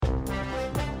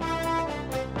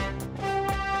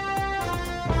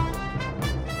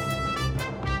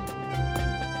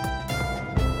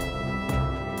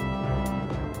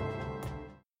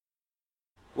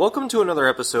Welcome to another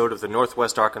episode of the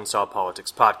Northwest Arkansas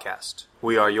Politics Podcast.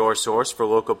 We are your source for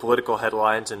local political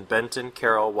headlines in Benton,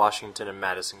 Carroll, Washington, and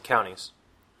Madison counties.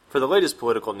 For the latest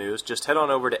political news, just head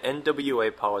on over to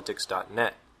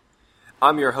nwapolitics.net.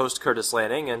 I'm your host, Curtis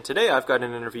Lanning, and today I've got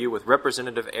an interview with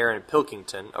Representative Aaron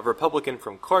Pilkington, a Republican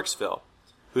from Clarksville,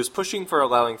 who's pushing for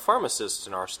allowing pharmacists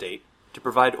in our state to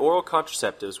provide oral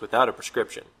contraceptives without a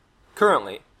prescription.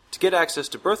 Currently, to get access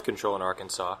to birth control in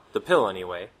Arkansas, the pill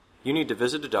anyway, you need to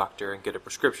visit a doctor and get a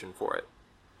prescription for it.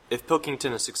 If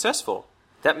Pilkington is successful,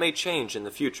 that may change in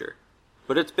the future,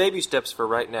 but it's baby steps for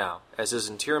right now, as his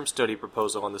interim study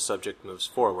proposal on the subject moves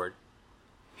forward.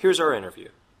 Here's our interview.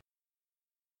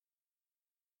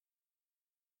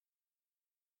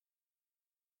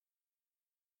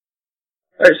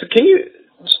 All right, so can you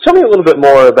just tell me a little bit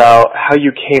more about how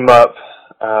you came up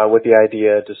with the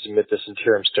idea to submit this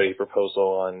interim study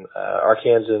proposal on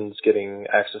Arkansans getting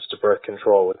access to birth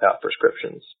control without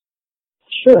prescriptions?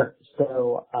 Sure.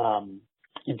 So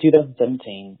in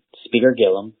 2017, Speaker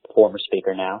Gillum, former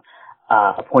speaker now,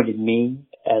 appointed me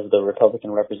as the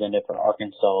Republican representative for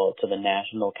Arkansas to the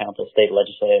National Council of State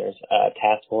Legislators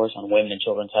Task Force on Women and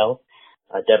Children's Health.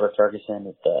 Deborah Ferguson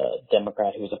is the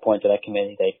Democrat who was appointed to that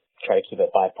committee. They try to keep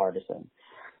it bipartisan.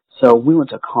 So we went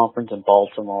to a conference in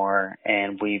Baltimore,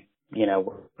 and we,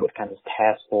 were with kind of this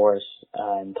task force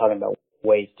and talking about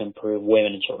ways to improve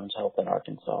women and children's health in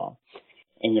Arkansas.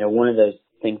 And, one of those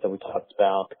things that we talked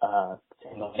about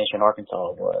in the nation in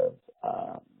Arkansas was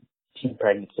teen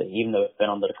pregnancy. Even though it's been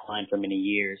on the decline for many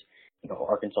years,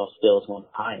 Arkansas still is one of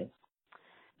the highest.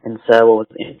 And so what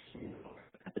was interesting,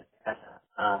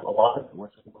 a lot of it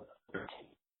was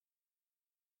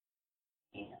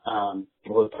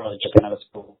we were probably just out of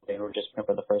school. They were just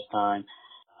for the first time.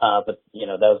 But,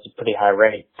 that was a pretty high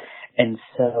rate. And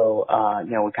so,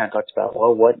 we kind of talked about,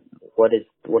 well, what is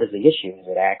the issue? Is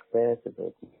it access? Is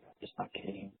it just not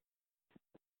getting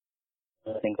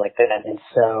things like that? And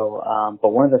so, but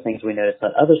one of the things we noticed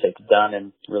that other states have done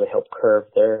and really helped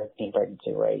curb their teen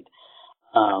pregnancy rate,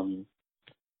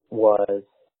 was,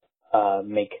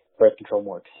 make birth control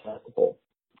more accessible.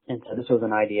 And so this was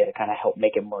an idea to kind of help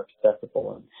make it more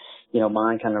accessible. And,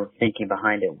 my kind of thinking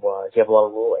behind it was you have a lot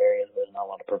of rural areas where there's not a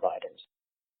lot of providers.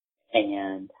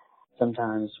 And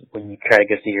sometimes when you try to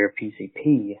go see your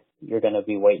PCP, you're going to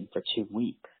be waiting for 2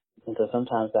 weeks. And so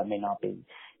sometimes that may not be,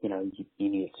 you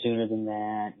need it sooner than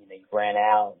that. You ran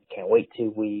out, you can't wait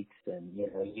 2 weeks, and,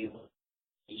 you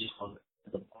just want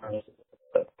the pharmacist,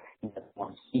 but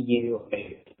want to see you, or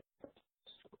maybe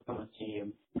want to see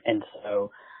you. And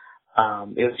so,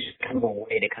 it was just kind of a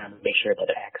way to kind of make sure that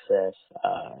access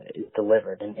is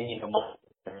delivered. And most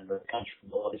of the country,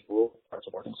 from all these rural parts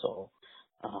of Arkansas,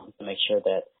 to make sure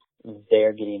that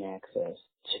they're getting access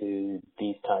to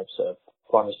these types of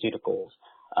pharmaceuticals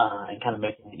and kind of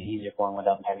making it easier for them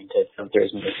without having to jump through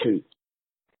as many hoops.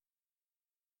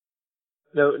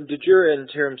 Now, did your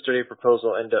interim study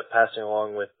proposal end up passing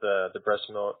along with the breast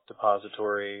milk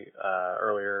depository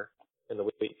earlier in the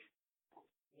week?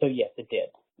 So yes, it did.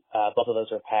 Both of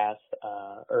those were passed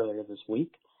earlier this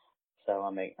week, so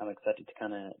I'm excited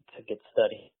to get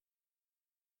studying.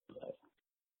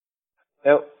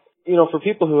 Now, for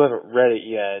people who haven't read it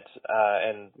yet,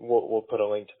 and we'll put a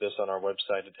link to this on our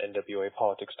website at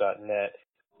nwapolitics.net,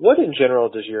 what in general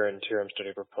does your interim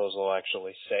study proposal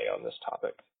actually say on this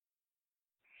topic?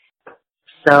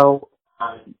 So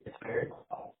it's very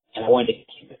broad, and I wanted to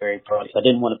keep it very broad, so I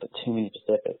didn't want to put too many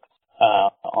specifics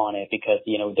on it because,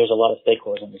 there's a lot of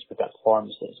stakeholders in this. We've got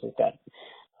pharmacists, we've got,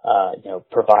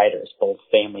 providers, both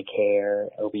family care,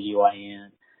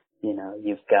 OBGYN,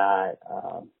 you've got,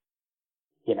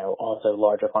 also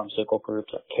larger pharmaceutical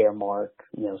groups like Caremark,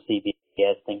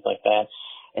 CVS, things like that.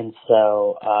 And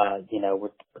so,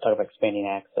 we're talking about expanding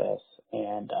access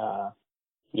and,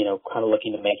 kind of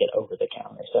looking to make it over the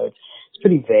counter. So it's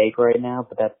pretty vague right now,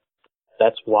 but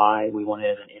that's why we wanted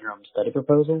it as an interim study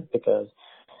proposal because,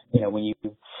 when you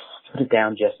put it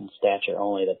down just in stature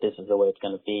only that this is the way it's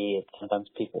going to be, sometimes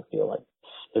people feel like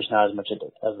there's not as much of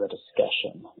a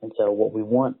discussion. And so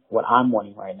what I'm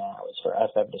wanting right now is for us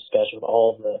to have a discussion with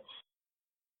all the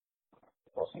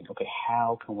people saying, okay,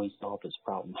 how can we solve this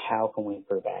problem? How can we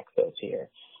improve access here?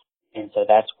 And so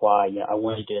that's why, I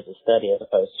wanted to do it as a study as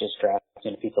opposed to just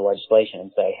drafting a piece of legislation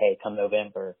and say, hey, come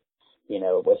November, as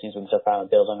soon as we can start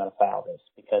filing bills, I'm going to file this.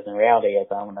 Because in reality, I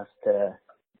want us to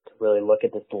really look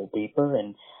at this a little deeper.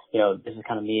 And, this is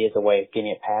kind of me as a way of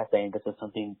getting it passed, saying this is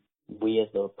something we as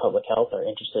the public health are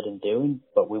interested in doing,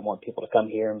 but we want people to come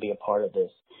here and be a part of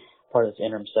this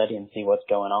interim study and see what's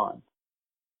going on.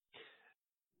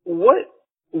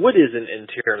 What is an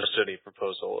interim study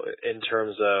proposal in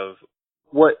terms of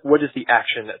what is the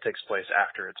action that takes place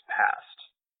after it's passed?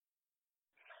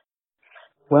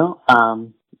 Well,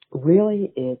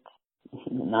 really it's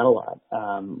not a lot.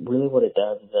 Really what it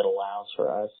does is it allows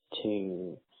for us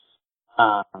to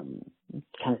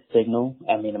kind of signal.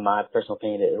 I mean, in my personal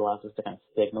opinion, it allows us to kind of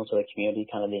signal to the community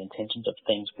kind of the intentions of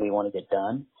things we want to get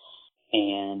done.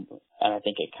 And I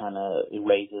think it kind of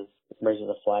raises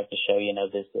a flag to show,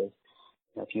 this is,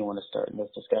 if you want to start this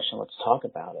discussion, let's talk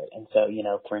about it. And so,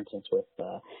 for instance, with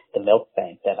the milk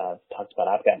bank that I've talked about,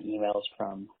 I've gotten emails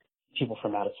from people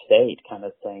from out of state kind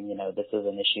of saying, this is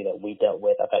an issue that we dealt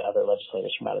with. I've had other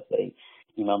legislators from out of state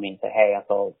email me and say, hey, I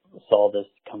saw this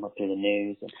come up through the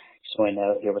news, and just want to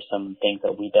know here were some things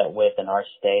that we dealt with in our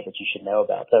state that you should know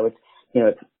about. So it's,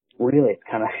 it's really, it's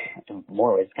kind of, in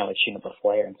more ways, it's kind of like shooting up a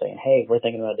flare and saying, hey, we're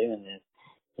thinking about doing this,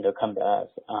 come to us.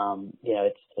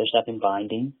 There's nothing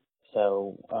binding.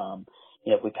 So,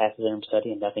 if we pass the interim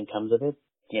study and nothing comes of it,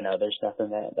 there's nothing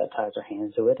that ties our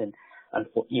hands to it. And,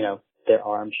 there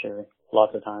are, I'm sure,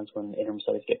 lots of times when interim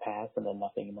studies get passed and then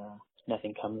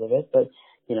nothing comes of it. But,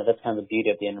 that's kind of the beauty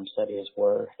of the interim study is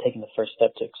we're taking the first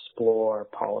step to explore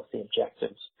policy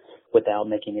objectives without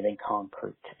making anything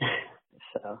concrete.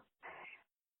 So,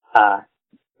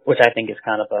 which I think is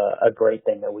kind of a great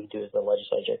thing that we do as the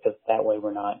legislature, because that way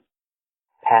we're not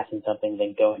passing something,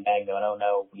 then going back and going, oh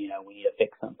no, we need to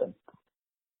fix something.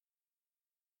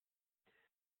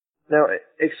 Now,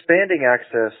 expanding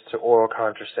access to oral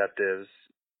contraceptives,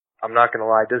 I'm not going to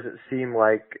lie, doesn't seem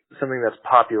like something that's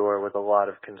popular with a lot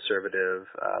of conservative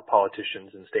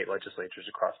politicians and state legislatures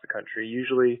across the country.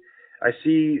 Usually, I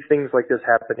see things like this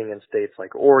happening in states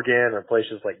like Oregon or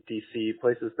places like D.C.,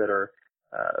 places that are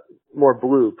more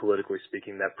blue, politically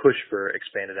speaking, that push for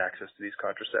expanded access to these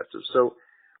contraceptives. So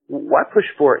why push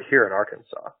for it here in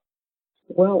Arkansas?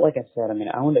 Well, like I said,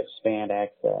 I want to expand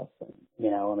access.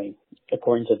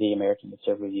 According to the American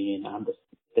Conservative Union,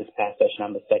 this past session,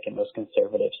 I'm the second most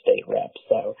conservative state rep.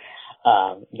 So,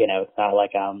 it's not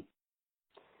like I'm,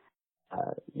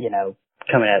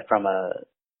 coming at it from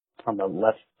a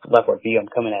leftward view. I'm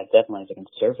coming at it definitely as a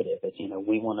conservative. It's,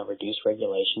 we want to reduce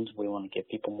regulations. We want to give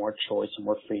people more choice and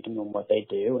more freedom in what they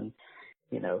do. And,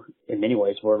 in many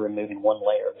ways, we're removing one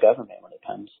layer of government when it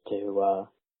comes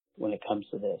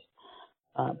to this.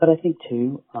 But I think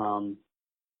too,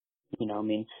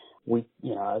 we,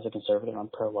 as a conservative, I'm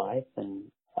pro-life, and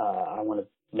I want to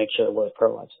make sure that we're a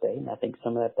pro-life state. And I think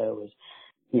some of that though is,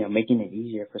 making it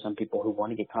easier for some people who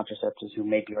want to get contraceptives, who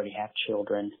maybe already have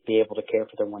children, be able to care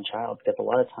for their one child, because a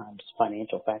lot of times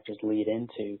financial factors lead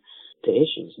into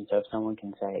issues. And so if someone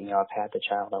can say, I've had the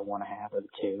child I want to have, or the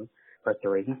two or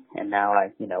three, and now I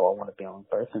want to be on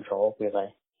birth control because I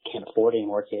can't afford any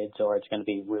more kids, or it's going to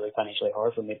be really financially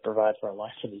hard for me to provide for a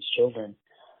life for these children.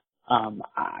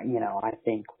 I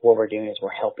think what we're doing is we're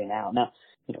helping out. Now,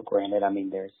 granted,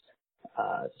 there's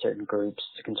certain groups,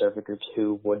 conservative groups,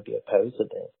 who would be opposed to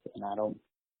this, and I don't,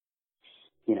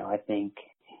 I think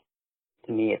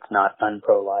to me it's not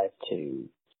un-pro-life to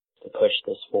push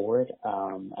this forward,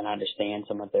 and I understand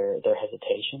some of their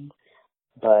hesitations,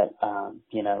 but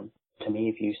to me,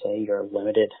 if you say you're a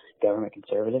limited government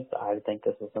conservative, I think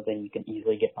this is something you can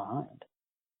easily get behind.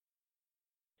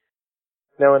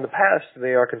 Now, in the past,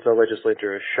 the Arkansas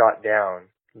legislature has shot down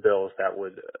bills that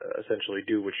would essentially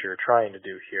do what you're trying to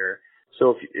do here.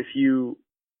 So if you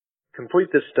complete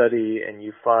this study and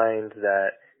you find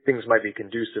that things might be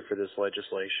conducive for this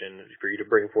legislation, for you to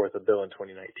bring forth a bill in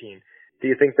 2019, do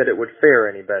you think that it would fare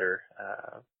any better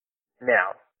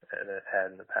now than it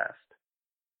had in the past?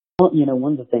 Well,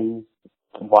 one of the things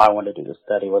why I wanted to do the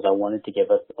study was I wanted to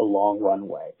give us a long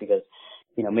runway, because,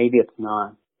 maybe it's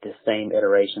not the same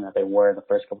iteration that they were the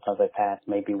first couple times they passed.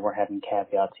 Maybe we're having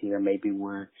caveats here. Maybe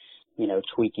we're,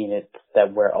 tweaking it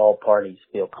that where all parties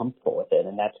feel comfortable with it.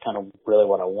 And that's kind of really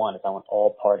what I want, is I want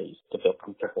all parties to feel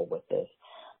comfortable with this.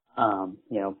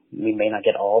 We may not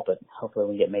get all, but hopefully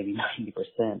we get maybe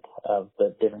 90% of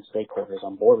the different stakeholders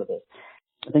on board with it.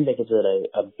 I think that gives it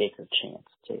a bigger chance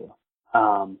too.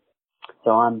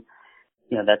 So I'm,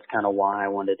 that's kind of why I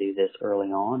wanted to do this early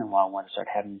on, and why I want to start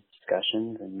having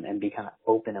discussions and be kind of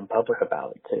open and public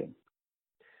about it too.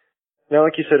 Now,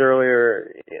 like you said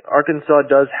earlier, Arkansas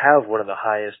does have one of the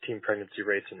highest teen pregnancy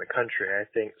rates in the country. I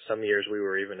think some years we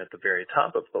were even at the very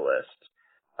top of the list.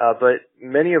 But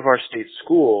many of our state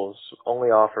schools only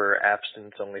offer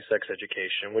abstinence-only sex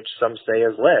education, which some say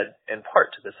has led, in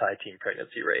part, to this high teen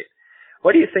pregnancy rate.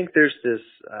 Why do you think there's this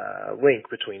link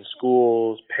between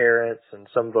schools, parents, and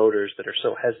some voters that are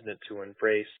so hesitant to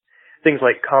embrace things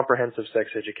like comprehensive sex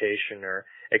education or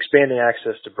expanding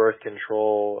access to birth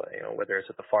control, whether it's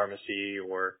at the pharmacy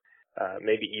or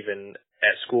maybe even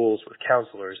at schools with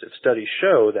counselors, if studies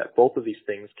show that both of these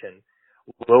things can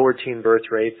lower teen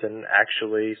birth rates, and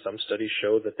actually some studies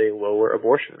show that they lower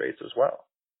abortion rates as well.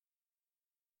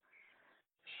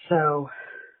 So,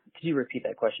 could you repeat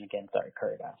that question again? Sorry,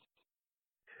 Kurt.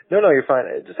 No, you're fine.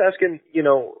 Just asking,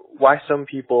 why some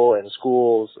people in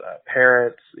schools,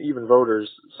 parents, even voters,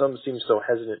 some seem so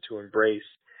hesitant to embrace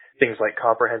things like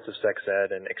comprehensive sex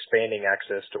ed and expanding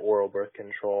access to oral birth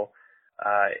control,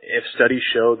 if studies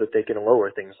show that they can lower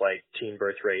things like teen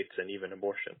birth rates and even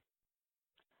abortion.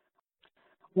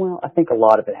 Well, I think a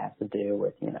lot of it has to do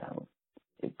with,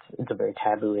 it's a very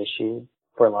taboo issue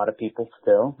for a lot of people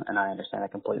still, and I understand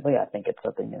that completely. I think it's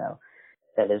something,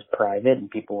 that is private, and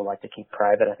people would like to keep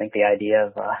private. I think the idea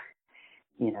of,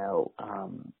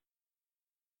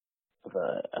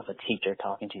 of a teacher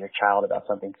talking to your child about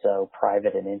something so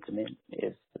private and intimate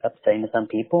is upsetting to some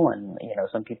people, and,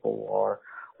 some people are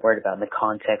worried about in the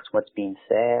context what's being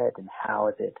said and how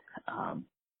is it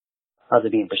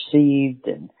being perceived,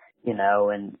 and,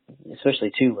 and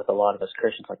especially too with a lot of us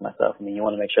Christians like myself, I mean, you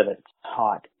want to make sure that it's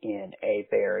taught in a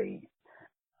very,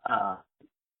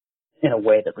 in a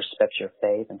way that respects your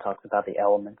faith and talks about the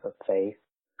elements of faith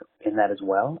in that as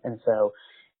well. And so,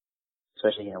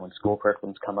 especially, when school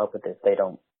curriculums come up with this, they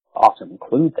don't often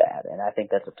include that. And I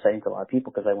think that's upsetting to a lot of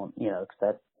people because they want,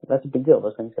 cause that's a big deal.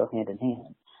 Those things go hand in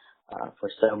hand, for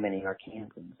so many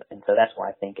Arkansans. And so that's why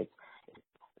I think it's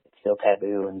still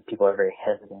taboo and people are very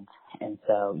hesitant. And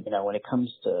so, when it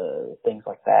comes to things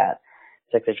like that,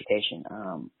 sex education,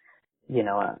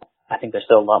 I think there's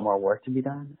still a lot more work to be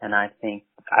done. And I think,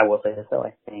 I will say this though,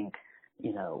 I think,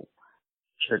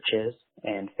 churches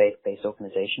and faith-based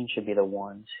organizations should be the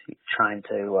ones trying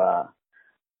to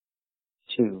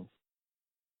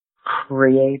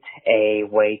create a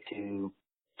way to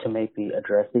maybe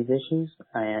address these issues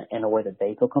in a way that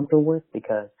they feel comfortable with,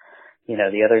 because,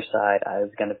 the other side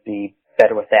is going to be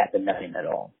better with that than nothing at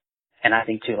all. And I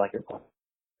think too, like your point,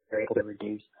 they're able to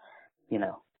reduce,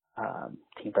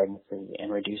 teen pregnancy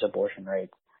and reduce abortion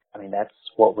rates. I mean, that's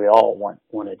what we all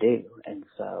want to do. And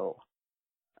so,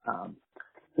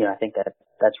 I think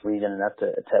that's reason enough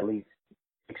to at least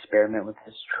experiment with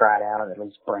this, try it out, at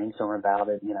least brainstorm about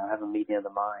it, have a meeting of the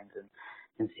minds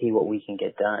and see what we can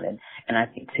get done. And I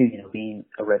think too, being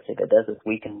a red state that does this,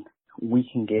 we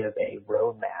can give a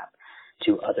roadmap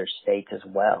to other states as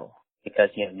well. Because,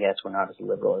 yes, we're not as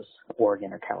liberal as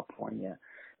Oregon or California,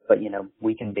 but,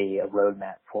 we can be a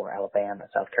roadmap for Alabama,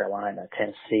 South Carolina,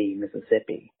 Tennessee,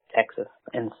 Mississippi, Texas.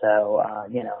 And so,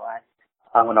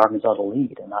 I want Arkansas to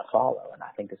lead and not follow. And I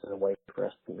think this is a way for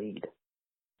us to lead.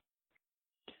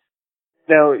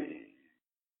 Now,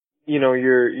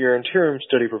 your interim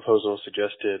study proposal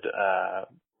suggested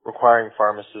requiring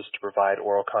pharmacists to provide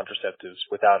oral contraceptives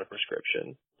without a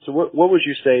prescription. So what would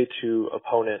you say to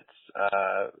opponents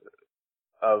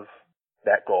of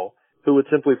that goal, who would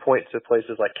simply point to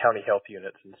places like county health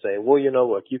units and say, well,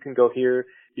 look, you can go here,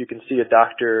 you can see a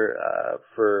doctor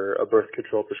for a birth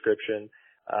control prescription.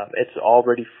 It's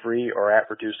already free or at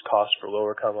reduced cost for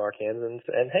lower-income Arkansans,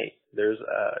 and hey, there's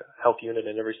a health unit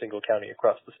in every single county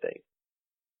across the state.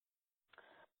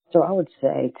 So I would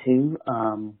say, too,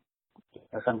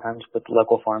 sometimes with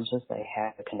local pharmacists, they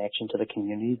have a connection to the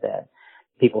community that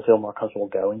people feel more comfortable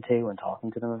going to and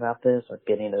talking to them about this or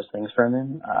getting those things from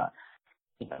them.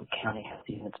 County health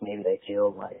units, maybe they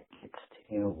feel like it's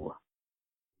too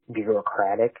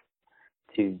bureaucratic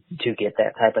to get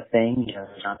that type of thing.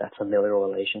 There's not that familiar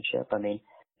relationship. I mean,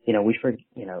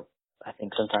 I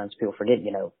think sometimes people forget,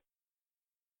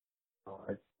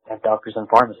 have doctors in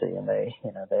pharmacy and they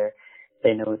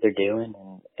know what they're doing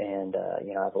and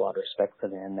I have a lot of respect for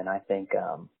them. And I think,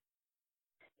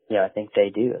 I think they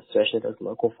do, especially those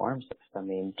local pharmacists. I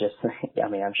mean,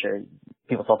 I'm sure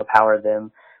people saw the power of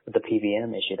them with the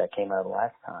PBM issue that came out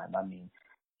last time. I mean,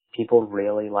 people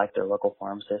really like their local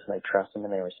pharmacists and they trust them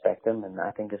and they respect them. And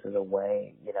I think this is a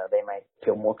way, they might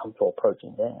feel more comfortable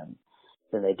approaching them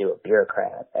than they do a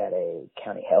bureaucrat at a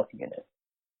county health unit.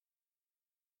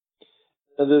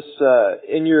 Now this,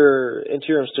 in your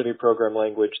interim study program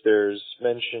language, there's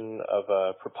mention of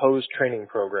a proposed training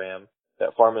program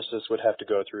that pharmacists would have to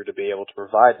go through to be able to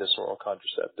provide this oral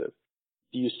contraceptive.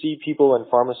 Do you see people in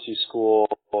pharmacy school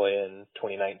in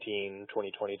 2019,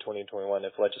 2020, 2021,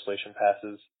 if legislation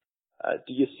passes?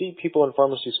 Do you see people in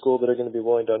pharmacy school that are going to be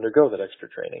willing to undergo that extra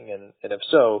training? And if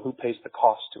so, who pays the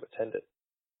cost to attend it?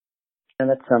 And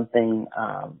that's something,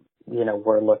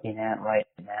 we're looking at right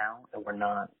now, and we're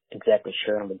not exactly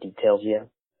sure on the details yet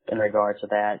in regards to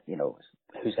that.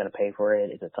 Who's going to pay for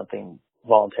it? Is it something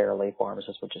voluntarily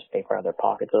pharmacists would just pay for out of their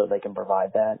pocket so that they can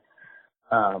provide that?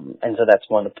 And so that's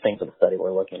one of the things of the study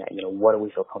we're looking at. What do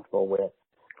we feel comfortable with?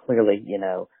 Clearly,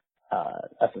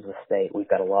 us as a state, we've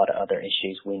got a lot of other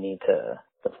issues we need to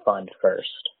fund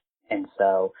first. And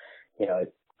so,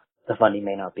 the funding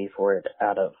may not be for it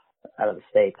out of the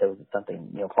state. So it's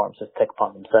something, pharmacists take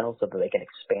upon themselves so that they can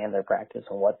expand their practice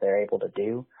and what they're able to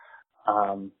do.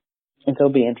 And so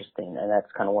it'll be interesting. And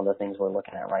that's kind of one of the things we're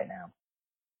looking at right now.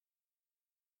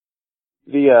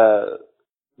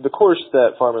 The course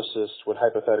that pharmacists would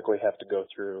hypothetically have to go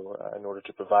through in order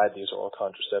to provide these oral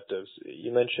contraceptives,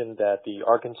 you mentioned that the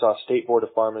Arkansas State Board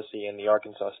of Pharmacy and the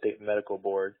Arkansas State Medical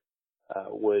Board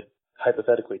would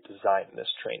hypothetically design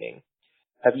this training.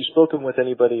 Have you spoken with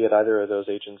anybody at either of those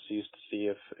agencies to see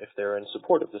if they're in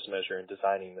support of this measure in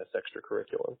designing this extra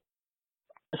curriculum?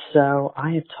 So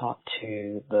I have talked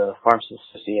to the Pharmacists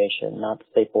Association, not the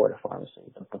State Board of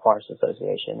Pharmacy, but the Pharmacists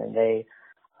Association, and they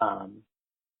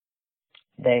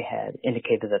had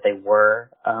indicated that they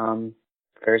were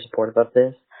very supportive of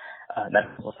this.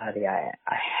 Medical Society, I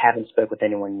haven't spoke with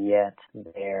anyone yet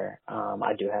there.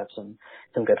 I do have some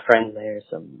good friends there,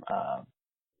 some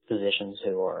physicians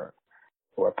who are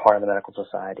part of the Medical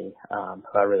Society,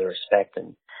 who I really respect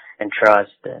and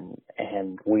trust,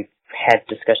 and we've had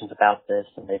discussions about this,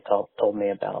 and they told me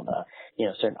about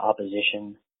certain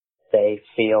opposition they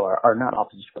feel, or not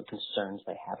opposition, but concerns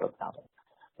they have about it.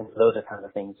 And so those are kind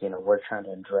of things, we're trying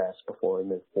to address before we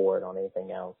move forward on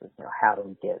anything else. Is,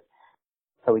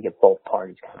 how we get both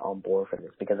parties kind of on board for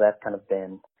this, because that's kind of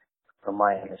been, from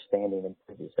my understanding in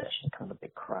previous sessions, kind of the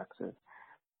big crux is,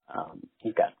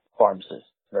 you've got pharmacists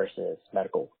versus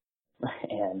medical,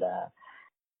 and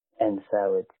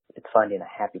so it's finding a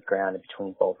happy ground in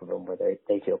between both of them where they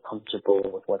feel comfortable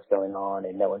with what's going on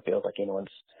and no one feels like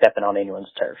anyone's stepping on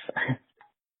anyone's turf.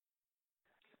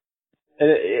 And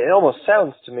it almost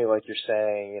sounds to me like you're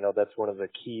saying, that's one of the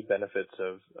key benefits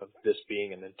of this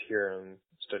being an interim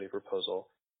study proposal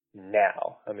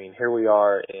now. I mean, here we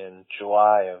are in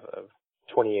July of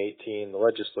 2018. The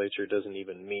legislature doesn't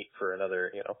even meet for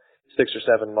another, 6 or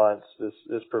 7 months.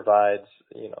 This provides,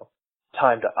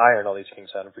 time to iron all these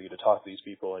things out and for you to talk to these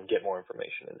people and get more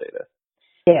information and data.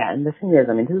 Yeah, and the thing is,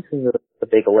 this is a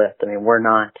big lift. We're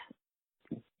not,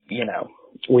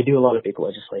 we do a lot of big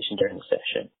legislation during the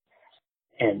session.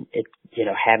 And it,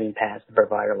 having passed the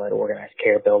provider-led organized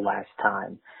care bill last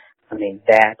time,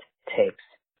 that takes,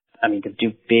 to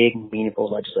do big, meaningful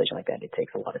legislation like that, it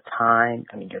takes a lot of time.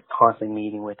 You're constantly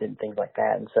meeting with it and things like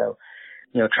that. And so,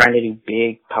 trying to do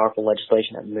big, powerful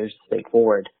legislation that moves the state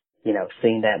forward,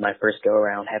 seeing that my first go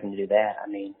around, having to do that,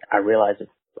 I realized if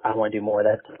I want to do more of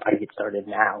that, I get started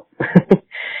now.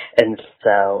 and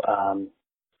so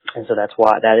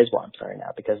that is why I'm starting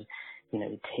now, because,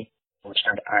 you take much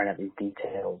time to iron out these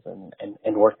details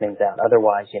and work things out.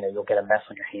 Otherwise, you'll get a mess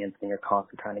on your hands and you're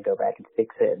constantly trying to go back and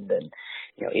fix it. And then,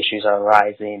 issues are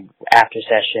arising after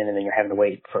session, and then you're having to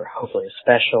wait for hopefully a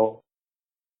special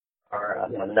or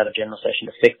another general session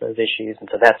to fix those issues. And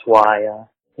so that's why,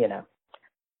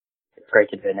 it's great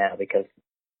to do it now because,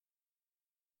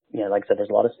 like I said, there's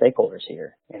a lot of stakeholders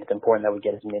here, and it's important that we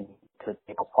get as many to the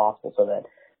table as possible so that,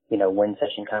 when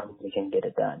session comes, we can get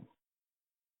it done.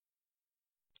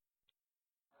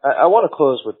 I want to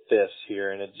close with this here,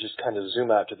 and it just kind of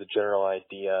zoom out to the general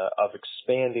idea of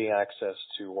expanding access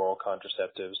to oral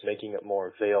contraceptives, making it more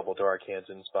available to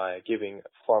Arkansans by giving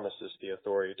pharmacists the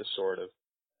authority to sort of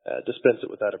dispense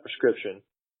it without a prescription.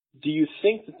 Do you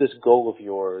think that this goal of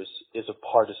yours is a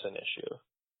partisan issue?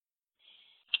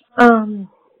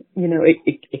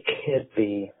 It could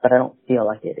be, but I don't feel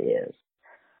like it is.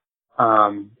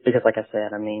 Because like I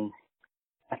said, I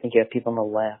think you have people on the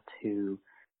left who,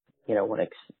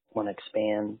 want to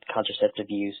expand contraceptive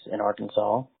use in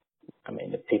Arkansas.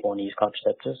 If people want to use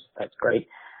contraceptives, that's great.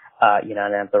 And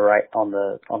at the right, on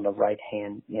the right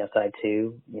hand, side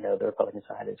too, the Republican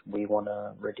side is we want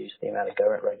to reduce the amount of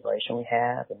government regulation we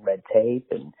have and red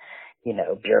tape and,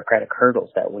 bureaucratic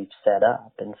hurdles that we've set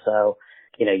up. And so,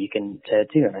 you can say it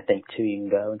too. And I think too, you can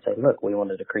go and say, look, we want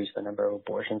to decrease the number of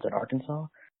abortions in Arkansas.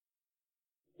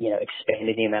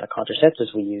 Expanding the amount of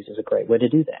contraceptives we use is a great way to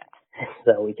do that.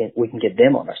 So we can get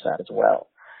them on our side as well.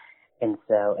 And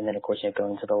so, and then of course,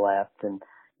 going to the left and,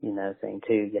 saying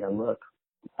too, look,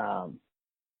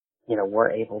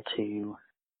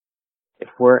 if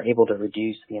we're able to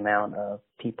reduce the amount of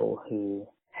people who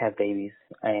have babies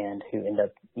and who end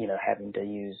up, having to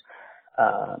use,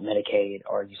 Medicaid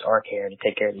or use our care to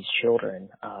take care of these children,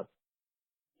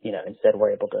 instead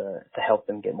we're able to help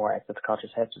them get more access to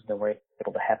contraceptives, then we're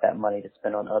able to have that money to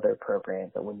spend on other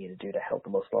programs that we need to do to help the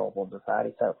most vulnerable in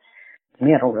society. So to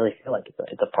me, I don't really feel like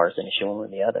it's a partisan issue one or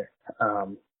the other.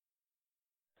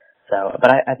 So,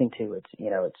 but I think too, it's,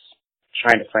 it's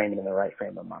trying to frame it in the right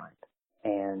frame of mind.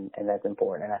 And that's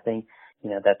important. And I think,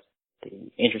 that's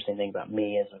the interesting thing about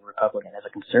me as a Republican, as a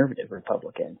conservative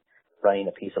Republican, running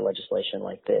a piece of legislation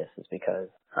like this is because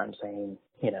I'm saying,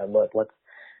 look, let's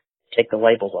take the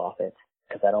labels off it,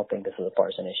 because I don't think this is a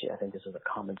partisan issue. I think this is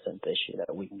a common sense issue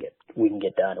that we can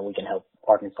get done, and we can help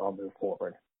Arkansas move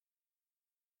forward.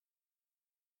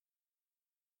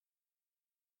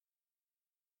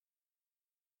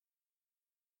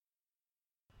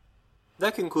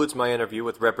 That concludes my interview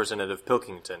with Representative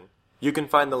Pilkington. You can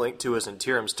find the link to his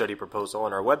interim study proposal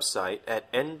on our website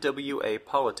at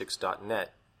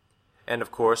nwapolitics.net. And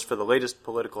of course, for the latest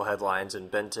political headlines in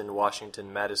Benton,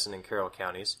 Washington, Madison, and Carroll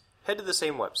counties, head to the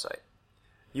same website.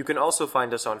 You can also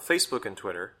find us on Facebook and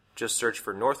Twitter. Just search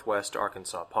for Northwest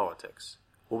Arkansas Politics.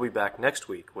 We'll be back next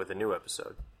week with a new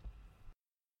episode.